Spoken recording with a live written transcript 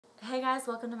Hey guys,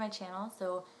 welcome to my channel.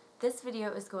 So this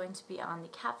video is going to be on the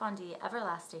Kat Von D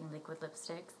Everlasting liquid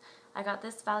lipsticks. I got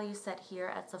this value set here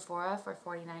at Sephora for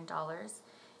 $49.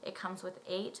 It comes with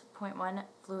 8.1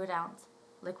 fluid ounce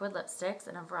liquid lipsticks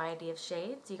in a variety of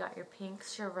shades. You got your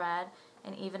pinks, your red,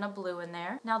 and even a blue in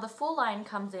there. Now the full line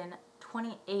comes in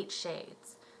 28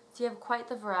 shades, so you have quite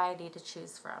the variety to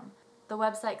choose from. The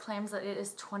website claims that it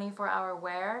is 24-hour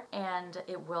wear and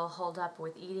it will hold up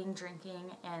with eating,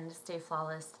 drinking, and stay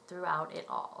flawless throughout it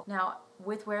all. Now,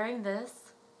 with wearing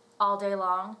this all day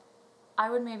long, I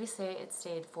would maybe say it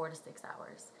stayed 4 to 6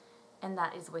 hours, and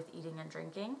that is with eating and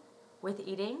drinking. With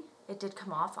eating, it did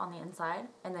come off on the inside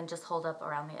and then just hold up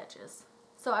around the edges.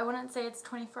 So I wouldn't say it's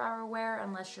 24-hour wear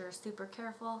unless you're super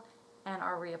careful and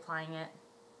are reapplying it.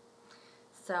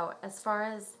 So as far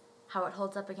as how it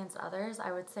holds up against others,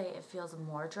 I would say it feels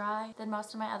more dry than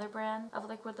most of my other brand of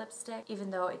liquid lipstick,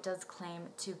 even though it does claim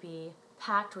to be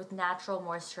packed with natural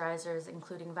moisturizers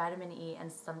including vitamin E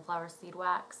and sunflower seed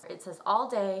wax. It says all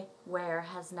day wear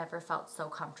has never felt so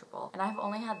comfortable. And I've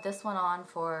only had this one on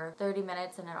for 30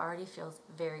 minutes and it already feels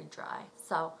very dry.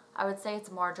 So I would say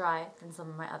it's more dry than some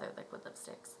of my other liquid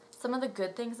lipsticks. Some of the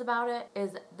good things about it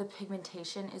is the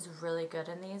pigmentation is really good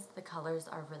in these. The colors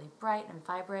are really bright and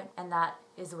vibrant, and that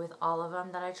is with all of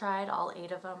them that I tried. All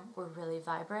 8 of them were really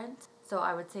vibrant. So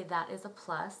I would say that is a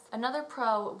plus. Another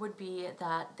pro would be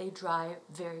that they dry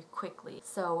very quickly.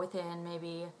 So within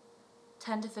maybe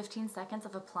 10 to 15 seconds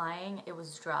of applying, it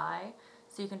was dry.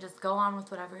 So you can just go on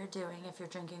with whatever you're doing. If you're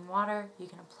drinking water, you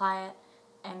can apply it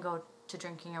and go to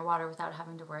drinking your water without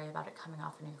having to worry about it coming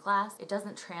off in your glass. It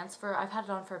doesn't transfer. I've had it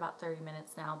on for about 30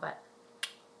 minutes now, but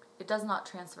it does not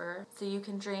transfer. So you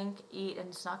can drink, eat, and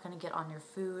it's not going to get on your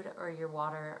food or your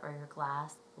water or your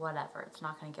glass, whatever. It's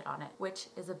not going to get on it, which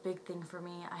is a big thing for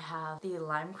me. I have the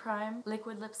Lime Crime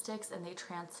liquid lipsticks and they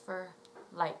transfer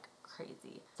like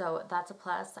crazy. So that's a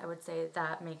plus. I would say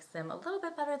that makes them a little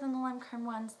bit better than the Lime Crime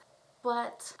ones.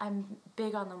 But I'm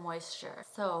big on the moisture.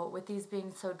 So with these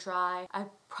being so dry, I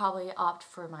probably opt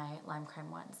for my Lime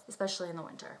Crime ones, especially in the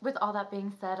winter. With all that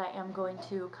being said, I am going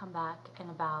to come back in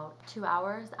about 2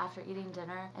 hours after eating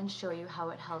dinner and show you how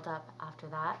it held up after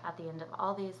that at the end of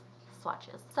all these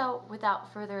swatches. So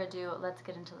without further ado, let's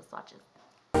get into the swatches.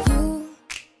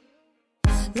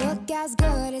 You look as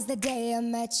good as the day I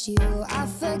met you. I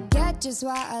forget just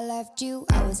why I left you.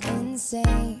 I was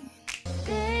insane.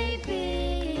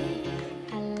 Baby,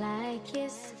 I like your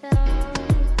style.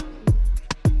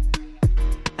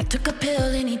 I took a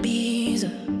pill in Ibiza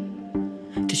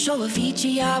to show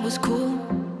Avicii I was cool.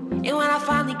 And when I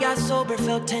finally got sober,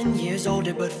 felt 10 years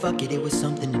older. But fuck it, it was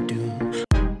something to do.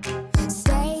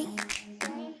 Stay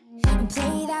and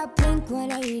play that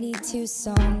Blink-182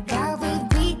 song that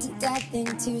we beat to death in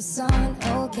Tucson.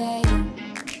 Okay.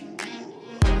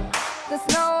 The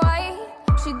Snow White,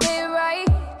 she did right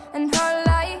in her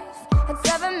life. Had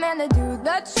 7 men to do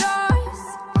the chores,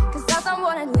 'cause that's not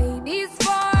what a lady's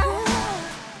for.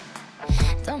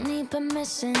 Don't need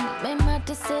permission, made my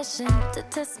decision to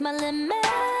test my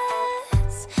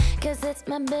limits. 'Cause it's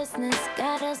my business,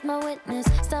 God as my witness.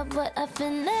 Stop what I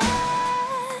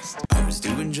finished. I was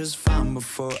doing just fine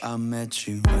before I met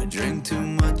you. I drink too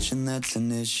much and that's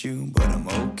an issue, but I'm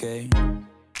okay.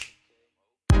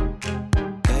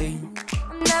 Hey,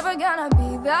 I'm never gonna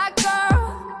be that girl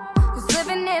who's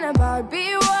living in a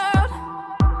Barbie world.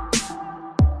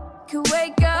 Could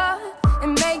wake up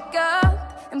and make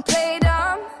up and play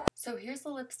dumb. So here's the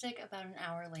lipstick about an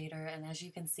hour later, and as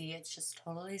you can see, it's just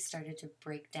totally started to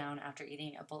break down after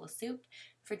eating a bowl of soup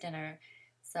for dinner.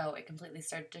 So it completely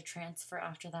started to transfer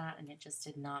after that, and it just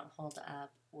did not hold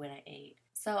up when I ate.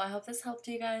 So I hope this helped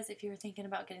you guys if you were thinking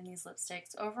about getting these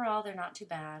lipsticks. Overall, they're not too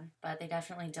bad, but they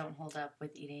definitely don't hold up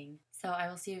with eating. So I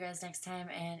will see you guys next time,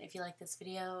 and if you like this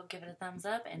video, give it a thumbs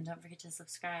up, and don't forget to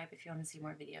subscribe if you want to see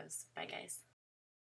more videos. Bye guys.